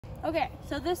Okay,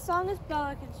 so this song is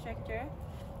Boa Constrictor,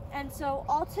 and so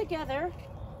all together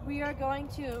we are going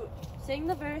to sing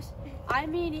the verse.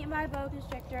 I'm being eaten by a boa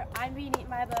constrictor. I'm being eaten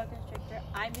by a boa constrictor.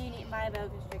 I'm being eaten by a boa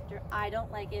constrictor. I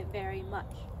don't like it very much.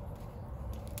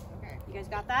 Okay. You guys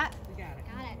got that? We got it.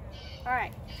 Got it. All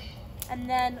right, and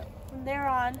then from there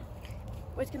on,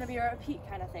 it's gonna be a repeat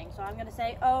kind of thing. So I'm gonna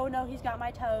say, "Oh no, he's got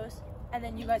my toes," and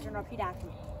then you guys are gonna repeat after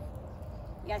me.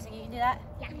 You guys think you can do that?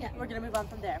 Yeah. We're gonna move on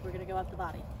from there. We're gonna go up the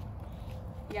body.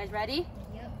 You guys ready?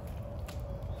 Yep.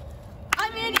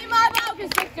 I'm eating my boa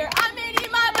constrictor. I'm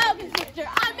eating my boa constrictor.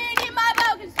 I'm eating my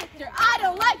boa constrictor. I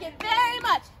don't like it very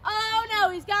much. Oh no,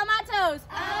 he's got my toes.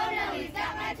 Oh no, he's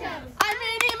got my toes. I'm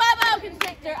eating my boa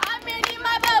constrictor. I'm eating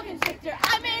my boa constrictor.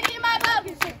 I'm eating my boa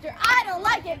constrictor. I don't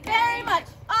like it very much.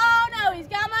 Oh no, he's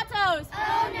got my toes.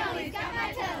 Oh no, he's got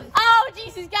my toes. Oh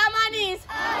jeez, he's got my knees.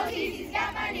 Oh jeez, he's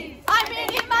got my knees. I'm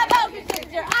eating my boa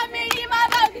constrictor. I'm eating my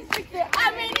boa constrictor.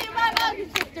 I'm eating my boa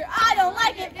constrictor. I don't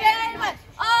like it very much.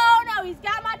 Oh no, he's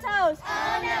got my toes.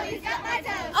 Oh no, he's got my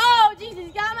toes. Oh jeez,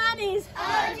 he's got my knees.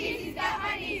 Oh jeez, he's got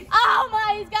my knees. Oh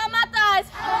my, he's got my thighs.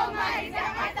 Oh my, he's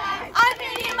got my thighs. I'm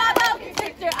eating my boa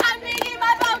constrictor. I'm eating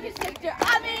my boa constrictor.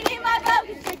 I'm eating my boa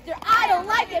constrictor. I don't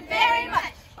like it very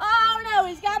much. Oh no,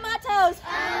 he's got my toes.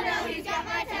 Oh no, he's got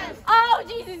my toes. Oh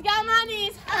jeez, he's got my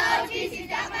knees. Oh jeez, he's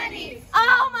got my knees.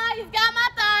 Oh my, he's got my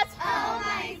thighs. Oh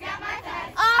my, he's got my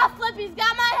thighs. Oh flip, he's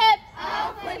got my hip.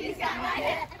 Oh flip, he's got my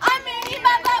hip. I'm eating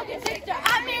my boa constrictor.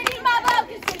 I'm eating my boa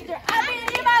constrictor. I'm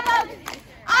eating my boa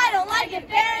constrictor. I don't like it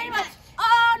very much.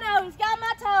 Oh no, he's got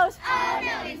my toes. Oh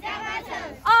no, he's got my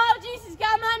toes. Oh jeez, he's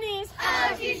got my knees.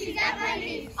 Oh jeez, he's got my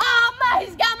knees. Oh my,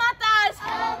 he's got my thighs.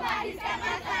 Oh my, he's got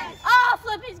my thighs. Oh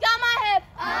flip, he's got my hip.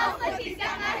 Oh flip, he's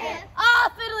got my hip.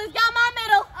 Oh fiddle, he's got my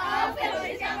middle. Oh fiddle,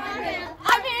 he's got my middle.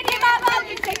 I'm eating my boa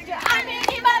constrictor. I'm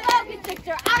eating my boa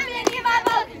constrictor. I'm eating my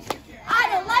boa constrictor. I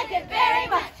don't like it very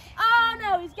much. Oh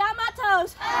no, he's got my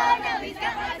toes. Oh no, he's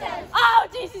got my toes. Oh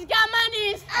jeez, he's got my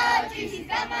knees. Oh jeez, he's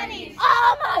got my knees.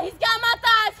 Oh my, he's got my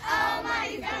thighs. Oh my,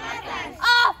 he's got my thighs.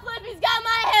 Oh flip, he's got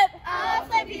my hip. Oh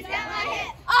flip, he's got my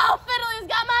hip. Oh fiddle, he's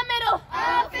got my middle.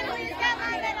 Oh fiddle, he's got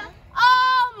my middle.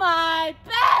 Oh my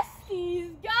best,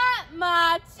 he's got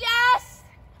my chest.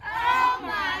 Oh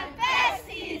my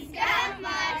bestie's got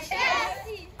my chest.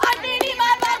 I'm eating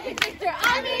my boa constrictor.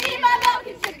 I'm eating my boa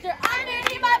constrictor. I'm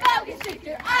eating my boa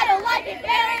constrictor. I don't like it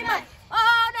very much.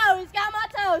 Oh no, he's got my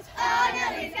toes. Oh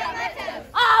no, he's got my toes.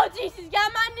 Oh jeez, he's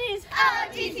got my knees. Oh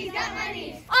jeez, he's got my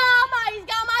knees. Oh my, he's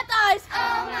got my thighs.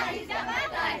 Oh my, he's got my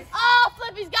thighs. Oh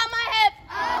flip, he's got my hip.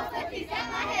 Oh flip, he's got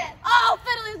my hip. Oh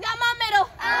fiddle, he's got my middle.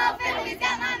 Oh fiddle, he's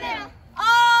got my middle.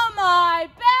 Oh my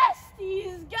best,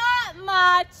 he's got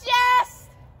my chest.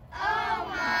 Oh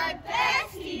my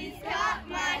bestie's got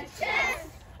my chest.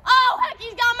 Oh heck,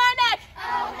 he's got my neck.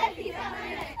 Oh heck, he's got my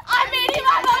neck. I'm eating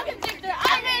my boa constrictor.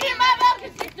 I'm eating my boa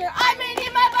constrictor. I'm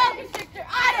eating my boa constrictor.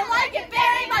 I don't like it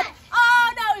very much.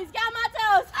 Oh no, he's got my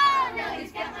toes. Oh no,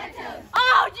 he's got my toes.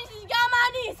 Oh jeez, he's got my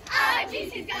knees. Oh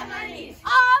jeez, he's got my knees.